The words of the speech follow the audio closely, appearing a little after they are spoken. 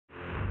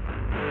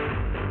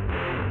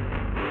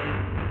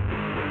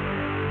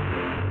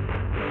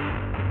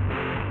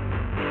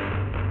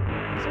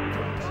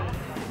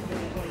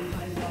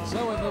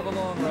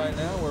along right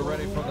now. We're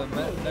ready for the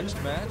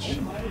next match.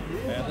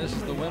 And this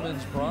is the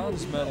women's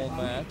bronze medal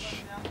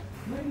match.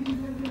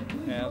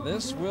 And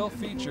this will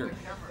feature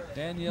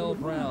Danielle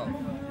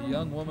Brown, the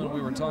young woman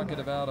we were talking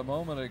about a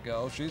moment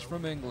ago. She's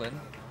from England.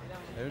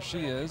 There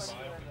she is,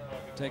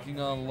 taking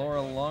on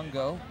Laura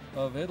Longo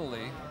of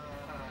Italy.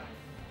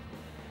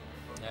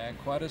 And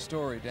quite a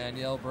story,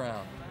 Danielle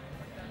Brown.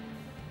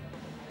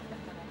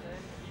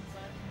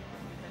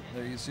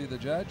 There you see the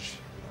judge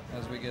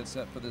as we get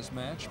set for this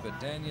match, but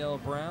Danielle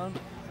Brown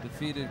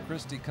defeated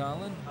Christy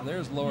Collin.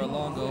 There's Laura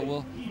Longo.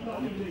 We'll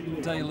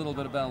tell you a little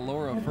bit about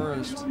Laura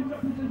first.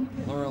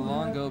 Laura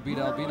Longo beat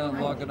Albina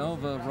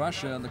Loganova of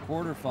Russia in the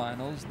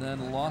quarterfinals,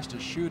 then lost a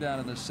shootout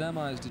in the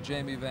semis to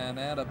Jamie Van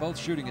Atta, both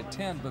shooting at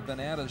 10, but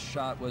Van Atta's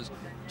shot was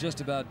just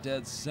about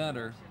dead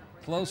center,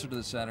 closer to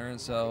the center, and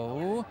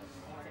so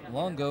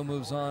Longo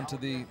moves on to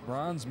the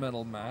bronze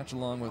medal match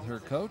along with her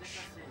coach.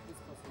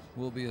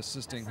 We'll be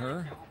assisting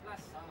her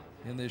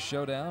in this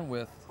showdown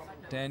with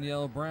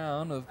Danielle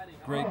Brown of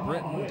Great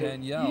Britain.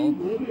 Danielle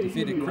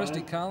defeated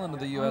Christy Collin of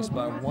the U.S.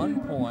 by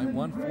 1 point,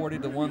 140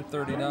 to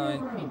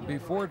 139,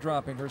 before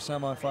dropping her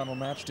semifinal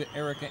match to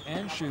Erica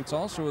Anschutz,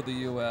 also of the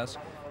U.S.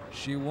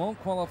 She won't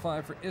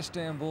qualify for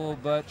Istanbul,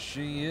 but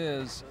she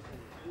is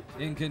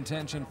in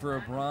contention for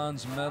a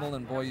bronze medal,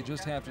 and boy, you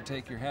just have to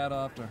take your hat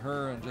off to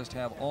her and just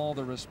have all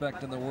the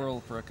respect in the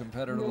world for a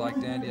competitor like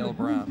Danielle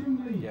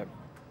Brown. Yep,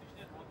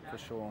 for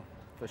sure,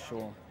 for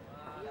sure.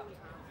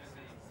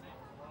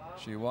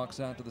 She walks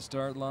out to the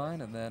start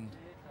line and then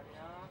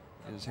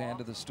is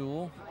handed the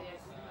stool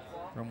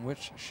from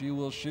which she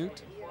will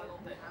shoot,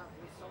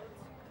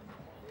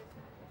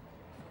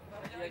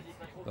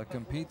 but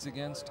competes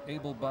against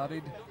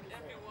able-bodied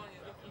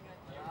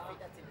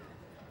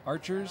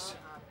archers,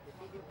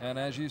 and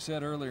as you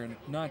said earlier,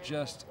 not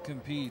just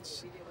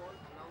competes,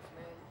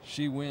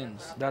 she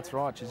wins. That's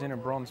right. She's in a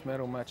bronze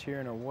medal match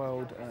here in a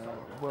World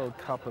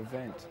Cup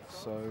event,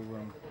 so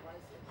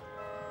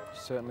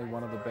certainly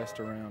one of the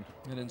best around.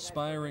 An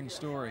inspiring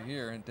story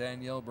here in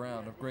Danielle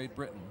Brown of Great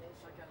Britain,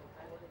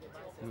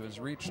 who has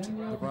reached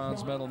the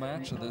bronze medal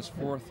match of this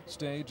fourth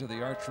stage of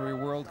the Archery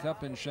World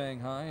Cup in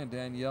Shanghai, and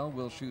Danielle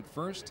will shoot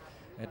first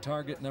at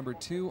target number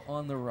 2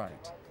 on the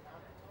right.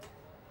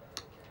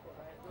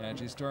 And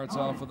she starts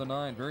off with a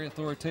 9, very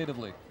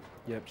authoritatively.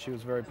 Yep, she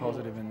was very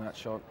positive in that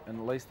shot, and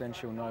at least then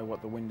she'll know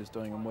what the wind is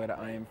doing and where to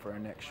aim for her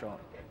next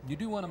shot. You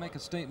do want to make a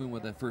statement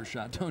with that first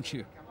shot, don't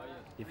you?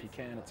 If you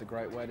can, it's a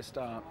great way to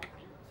start.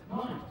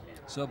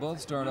 So both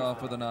start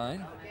off with a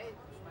 9.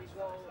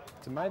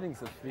 It's amazing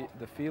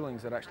the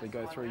feelings that actually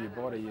go through your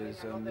body as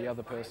the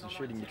other person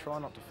shooting. You try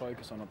not to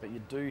focus on it, but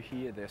you do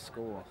hear their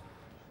score.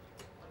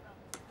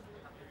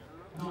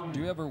 Do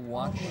you ever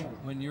watch,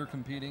 when you're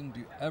competing, do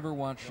you ever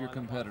watch your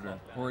competitor,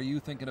 or are you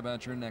thinking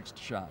about your next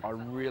shot? I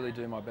really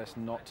do my best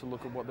not to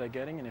look at what they're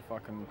getting, and if I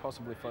can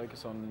possibly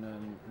focus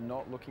on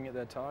not looking at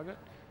their target,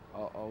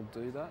 I'll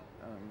do that.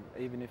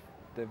 Even if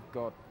they've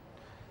got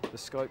the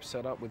scope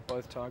set up with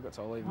both targets,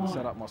 I'll even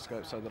set up my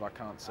scope so that I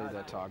can't see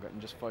their target and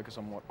just focus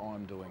on what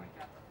I'm doing.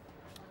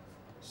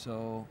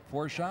 So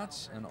 4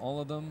 shots, and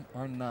all of them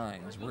are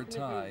 9s. We're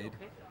tied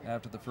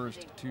after the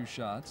first 2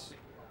 shots.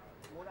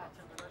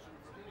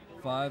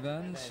 5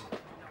 ends,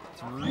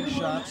 3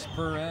 shots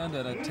per end,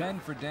 and a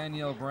 10 for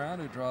Danielle Brown,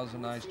 who draws a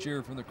nice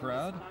cheer from the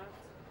crowd.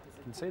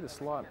 You can see the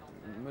slight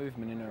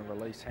movement in her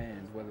release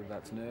hand, whether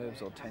that's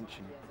nerves or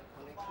tension.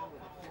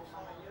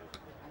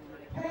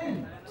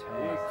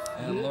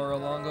 And Laura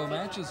Longo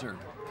matches her.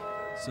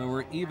 So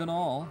we're even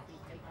all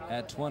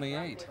at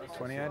 28.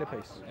 28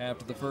 apiece.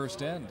 After the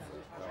first end.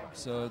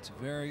 So it's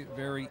very,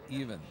 very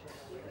even.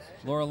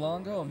 Laura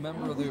Longo, a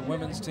member of the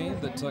women's team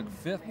that took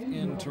 5th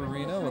in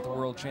Torino at the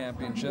World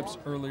Championships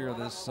earlier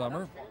this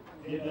summer,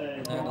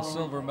 and a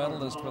silver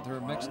medalist with her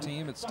mixed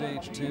team at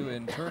stage 2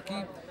 in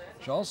Turkey.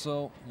 She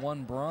also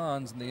won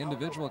bronze in the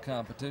individual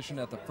competition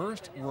at the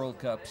first World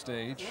Cup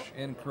stage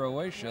in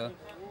Croatia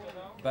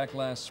back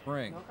last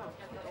spring.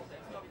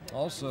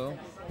 Also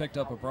picked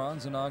up a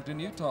bronze in Ogden,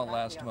 Utah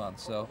last month.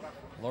 So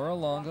Laura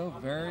Longo,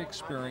 very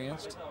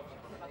experienced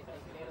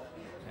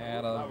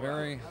at a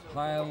very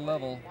high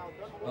level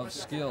of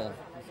skill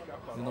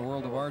in the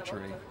world of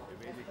archery.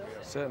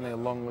 Certainly a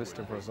long list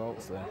of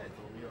results there.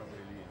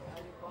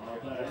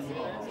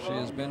 She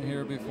has been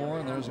here before,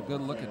 and there's a good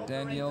look at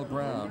Danielle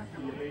Brown,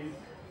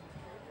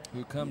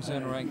 who comes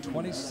in ranked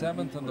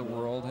 27th in the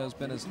world, has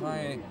been as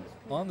high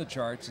on the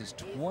charts as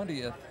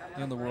 20th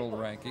in the world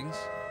rankings,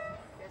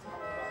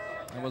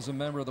 and was a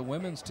member of the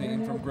women's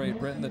team from Great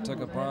Britain that took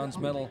a bronze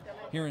medal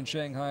here in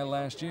Shanghai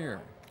last year.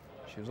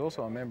 She was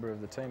also a member of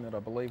the team that I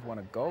believe won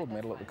a gold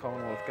medal at the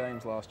Commonwealth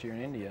Games last year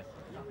in India.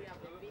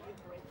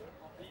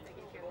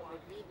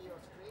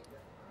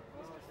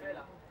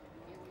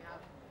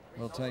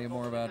 We'll tell you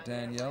more about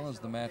Danielle as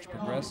the match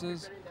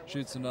progresses.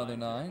 Shoots another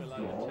 9.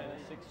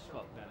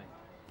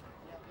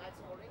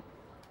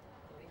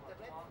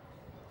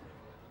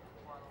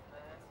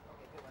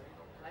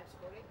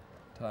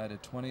 Tied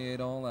at 28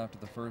 all after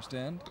the first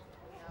end.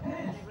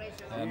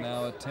 And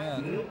now a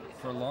 10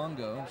 for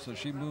Longo, so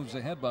she moves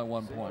ahead by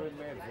 1 point.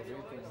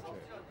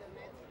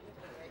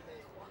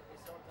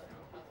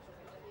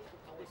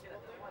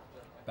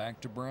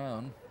 Back to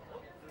Brown.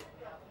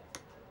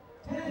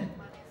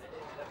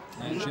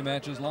 And she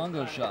matches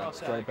Longo's shot.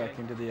 Straight back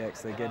into the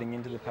X. They're getting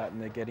into the pattern.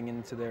 They're getting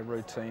into their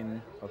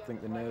routine. I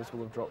think the nerves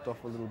will have dropped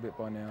off a little bit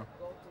by now.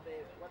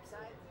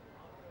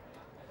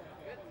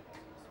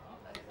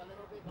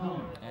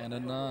 And a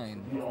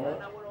 9.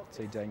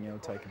 See Danielle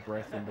take a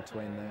breath in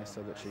between there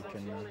so that she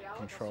can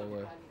control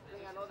her.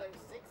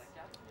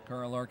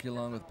 Carl Archery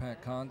along with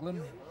Pat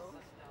Conglin,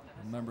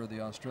 a member of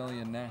the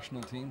Australian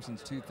national team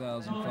since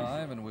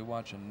 2005, and we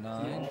watch a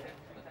 9.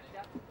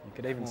 You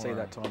could even see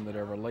that time that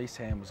her release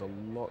hand was a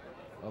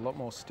lot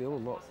more still,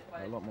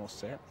 a lot more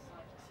set.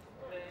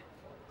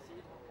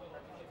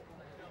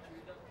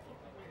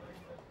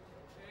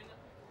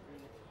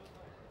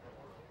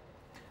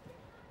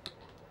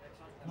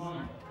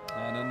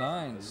 And a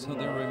 9, so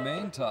they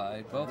remain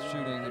tied, both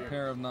shooting a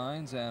pair of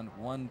 9s and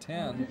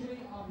 110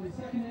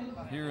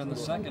 here in the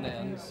second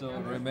end, so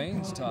it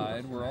remains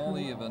tied. We're all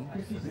even.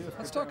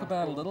 Let's talk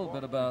about a little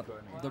bit about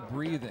the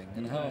breathing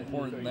and how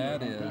important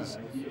that is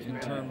in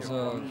terms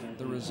of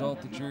the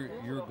result that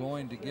you're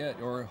going to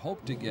get or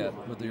hope to get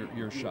with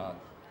your shot.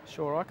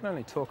 Sure, I can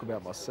only talk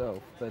about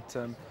myself, but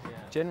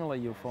generally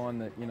you'll find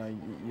that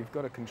you've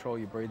got to control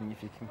your breathing.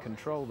 If you can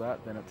control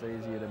that, then it's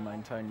easier to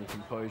maintain your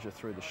composure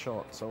through the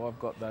shot. So I've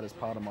got that as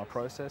part of my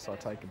process. I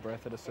take a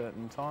breath at a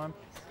certain time,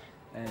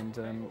 and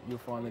you'll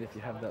find that if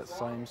you have that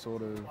same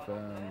sort of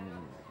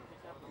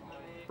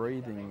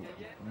breathing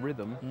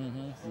rhythm,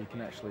 you can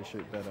actually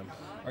shoot better.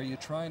 Are you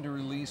trying to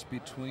release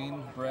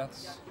between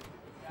breaths?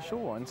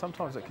 Sure, and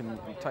sometimes it can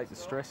take the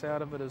stress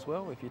out of it as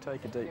well. If you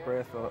take a deep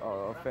breath,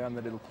 I've found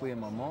that it'll clear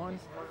my mind,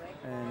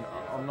 and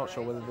I'm not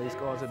sure whether these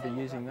guys would be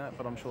using that,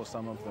 but I'm sure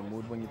some of them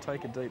would. When you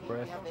take a deep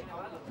breath,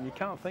 you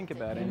can't think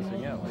about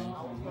anything else.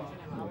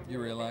 You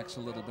relax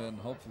a little bit, and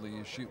hopefully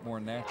you shoot more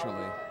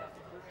naturally.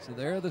 So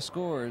there are the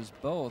scores,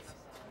 both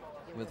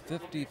with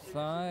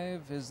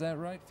 55, is that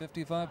right?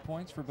 55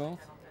 points for both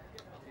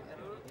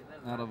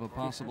out of a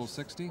possible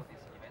 60?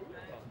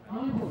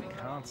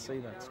 Can't see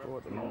that score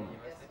at the moment.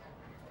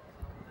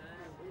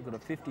 We've got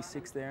a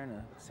 56 there and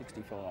a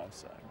 65,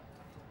 so.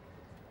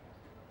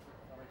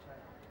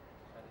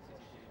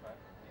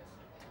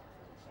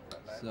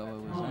 So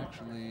it was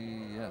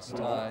actually, yes,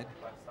 tied.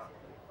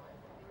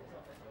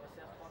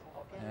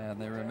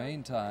 And they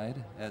remain tied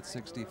at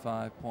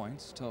 65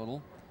 points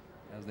total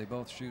as they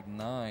both shoot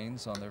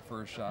 9s on their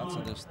first shots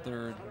of this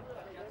third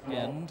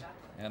end,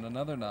 and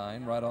another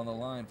 9 right on the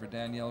line for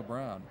Danielle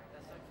Brown.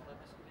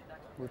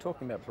 We're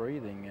talking about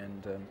breathing,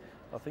 and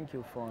I think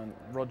you'll find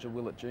Roger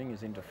Willett Jr.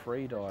 is into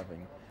free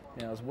diving.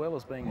 Now, as well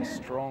as being a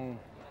strong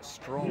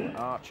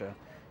archer,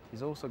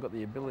 he's also got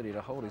the ability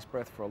to hold his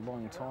breath for a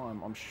long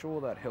time. I'm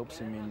sure that helps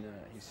him in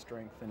his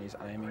strength and his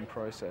aiming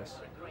process.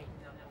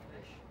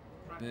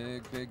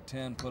 Big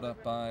 10 put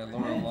up by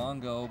Laura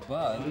Longo,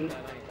 but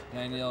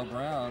Danielle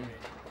Brown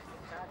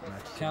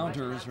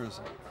counters her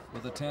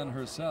with a 10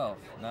 herself.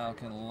 Now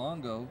can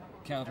Longo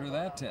counter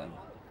that 10?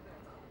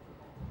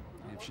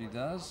 If she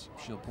does,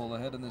 she'll pull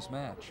ahead in this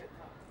match.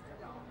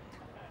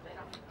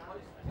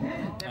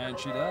 And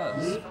she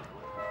does.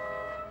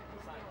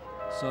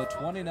 So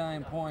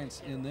 29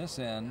 points in this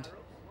end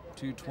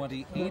to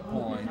 28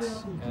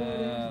 points.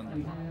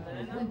 And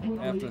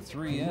after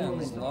 3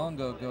 ends,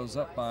 Longo goes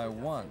up by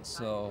 1.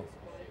 So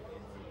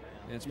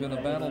it's been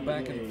a battle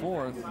back and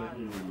forth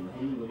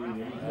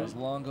as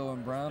Longo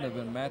and Brown have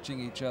been matching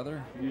each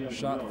other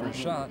shot for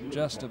shot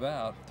just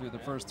about through the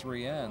first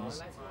 3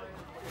 ends.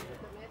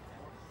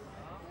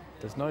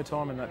 There's no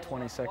time in that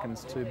 20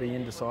 seconds to be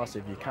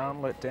indecisive. You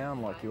can't let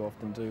down like you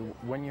often do.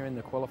 When you're in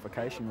the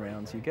qualification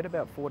rounds, you get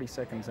about 40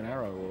 seconds an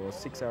arrow, or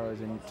 6 arrows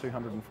in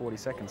 240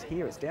 seconds.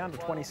 Here, it's down to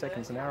 20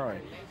 seconds an arrow.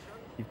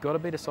 You've got to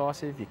be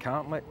decisive. You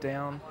can't let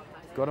down.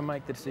 You've got to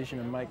make the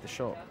decision and make the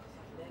shot.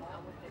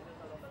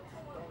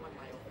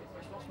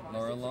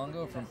 Laura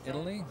Longo from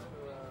Italy,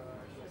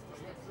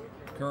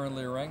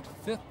 currently ranked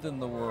 5th in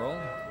the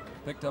world,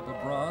 picked up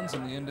a bronze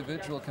in the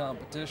individual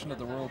competition at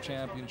the World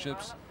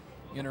Championships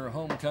in her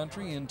home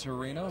country in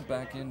Torino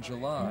back in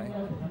July,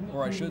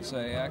 or I should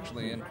say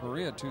actually in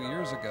Korea 2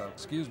 years ago,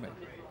 excuse me.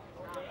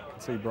 I can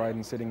see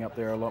Braden sitting up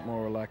there a lot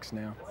more relaxed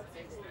now.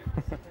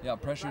 Yeah,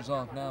 pressure's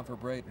off now for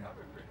Braden.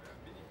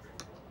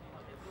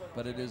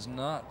 But it is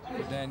not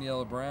for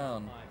Danielle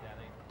Brown,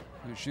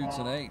 who shoots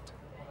an 8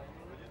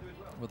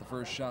 with the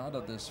first shot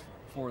of this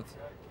 4th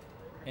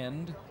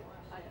end.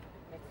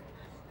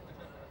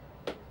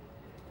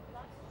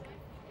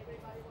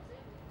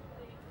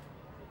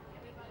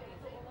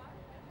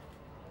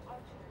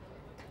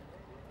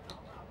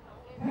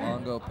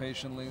 Longo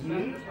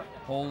patiently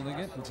holding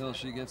it until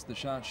she gets the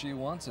shot she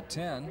wants, a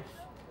 10.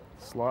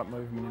 Slight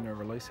movement in her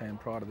release hand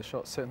prior to the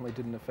shot certainly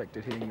didn't affect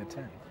it hitting the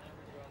 10.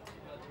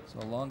 So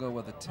Longo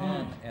with a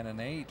 10 and an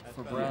 8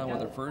 for Brown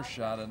with her first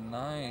shot, a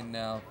 9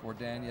 now for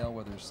Danielle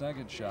with her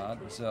second shot.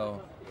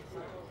 So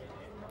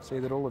see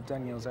that all of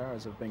Danielle's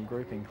arrows have been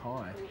grouping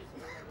high.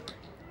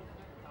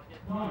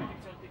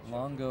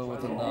 Longo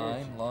with a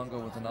 9. Longo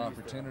with an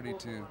opportunity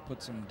to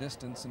put some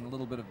distance and a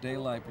little bit of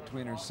daylight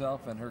between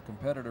herself and her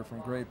competitor from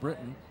Great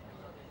Britain.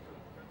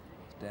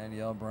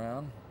 Danielle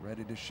Brown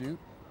ready to shoot.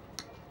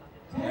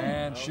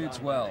 And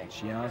shoots well.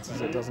 She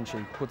answers it, doesn't she?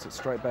 Puts it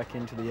straight back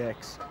into the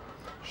X.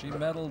 She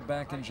medaled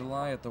back in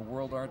July at the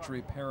World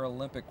Archery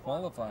Paralympic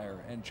Qualifier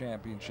and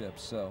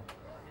Championships. So,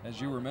 as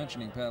you were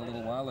mentioning, Pat, a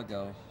little while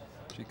ago,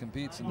 she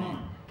competes in the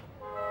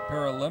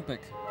Paralympic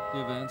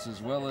events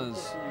as well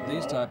as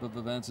these type of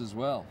events as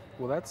well.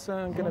 Well, that's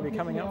going to be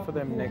coming up for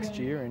them next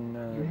year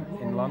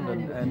in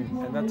London,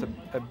 and that's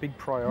a big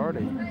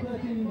priority.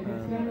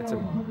 It's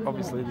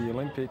obviously the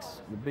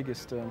Olympics, the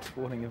biggest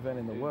sporting event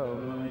in the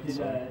world,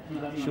 so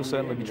she'll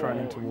certainly be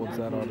training towards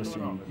that, I'd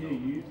assume.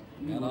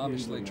 And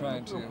obviously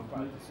trying to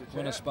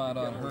win a spot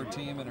on her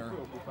team in her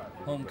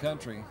home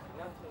country,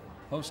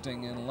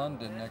 hosting in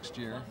London next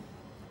year,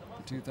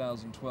 the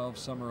 2012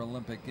 Summer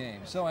Olympic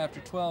Games. So after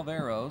 12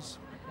 arrows,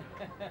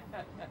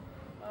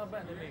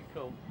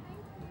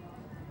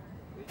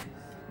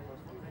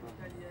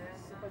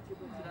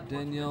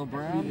 Danielle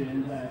Brown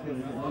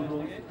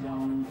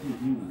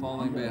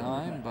falling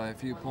behind by a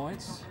few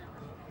points,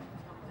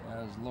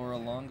 as Laura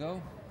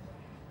Longo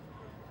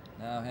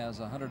now has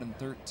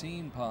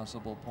 113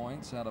 possible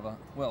points out of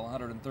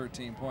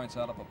 113 points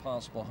out of a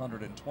possible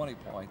 120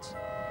 points.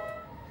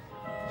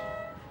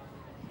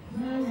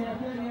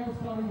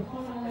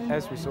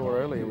 As we saw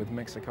earlier with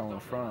Mexico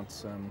and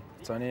France,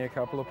 it's only a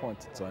couple of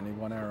points, it's only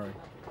one arrow.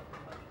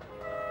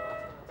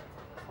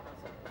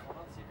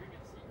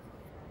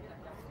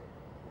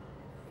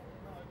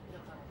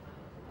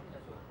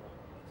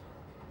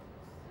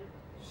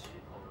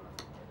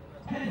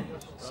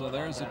 So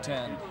there's a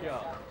 10.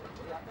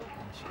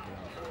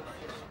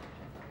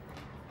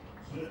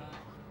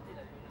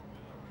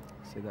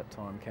 See that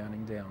time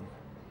counting down.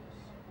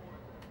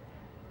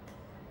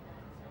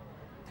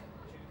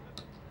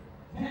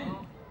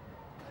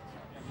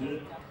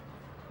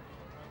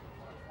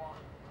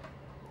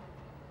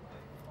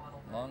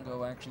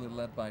 Longo actually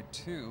led by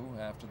 2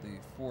 after the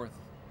 4th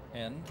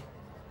end.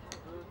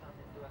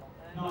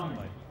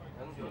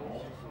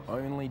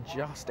 Only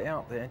just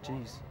out there,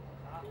 geez.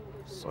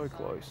 So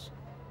close.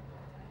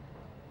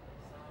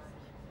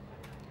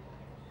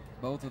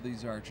 Both of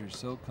these archers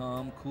so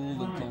calm,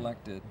 cool, and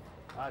collected.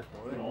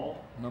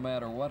 No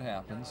matter what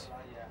happens.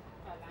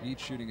 Each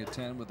shooting a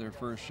 10 with their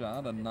first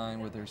shot, a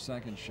 9 with their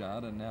second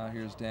shot, and now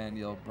here's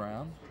Danielle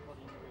Brown.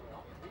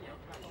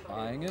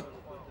 Eyeing it.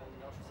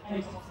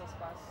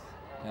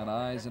 And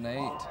eyes an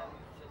 8.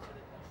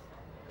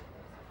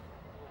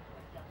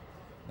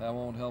 That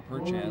won't help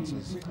her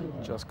chances.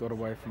 Just got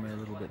away from her a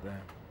little bit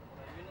there.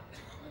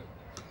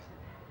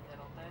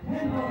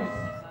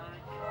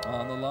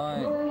 On the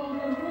line.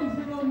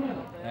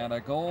 And a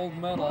gold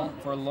medal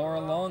for Laura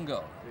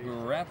Longo, who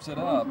wraps it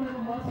up.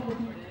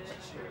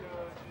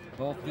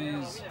 Both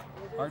these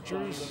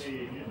archers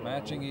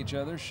matching each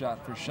other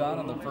shot for shot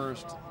on the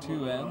first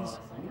 2 ends.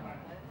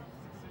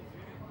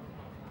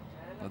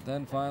 But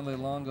then finally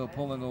Longo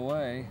pulling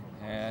away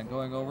and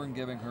going over and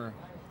giving her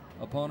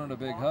opponent a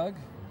big hug.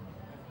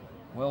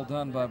 Well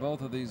done by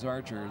both of these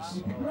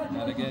archers.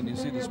 And again, you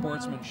see the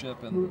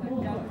sportsmanship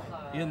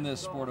in this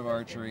sport of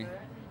archery.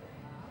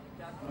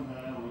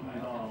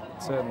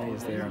 It certainly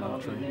is there in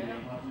archery.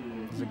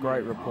 There's a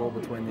great rapport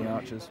between the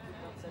archers.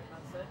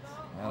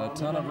 And a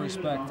ton of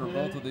respect for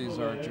both of these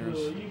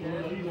archers.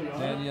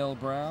 Danielle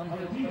Brown,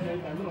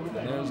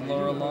 and there's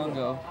Laura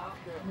Longo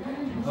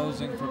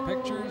posing for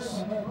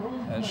pictures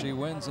as she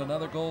wins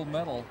another gold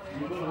medal.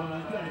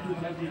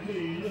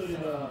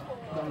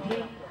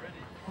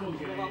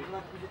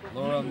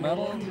 Laura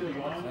medaled,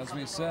 as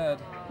we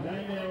said,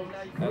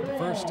 at the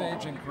first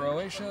stage in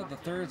Croatia, the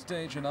third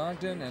stage in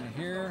Ogden, and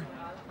here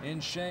in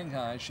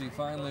Shanghai she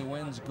finally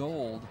wins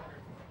gold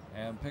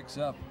and picks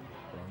up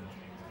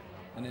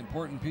an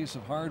important piece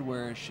of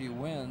hardware. She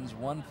wins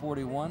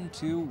 141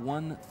 to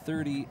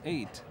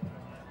 138.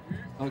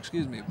 Oh,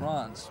 excuse me,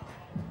 bronze.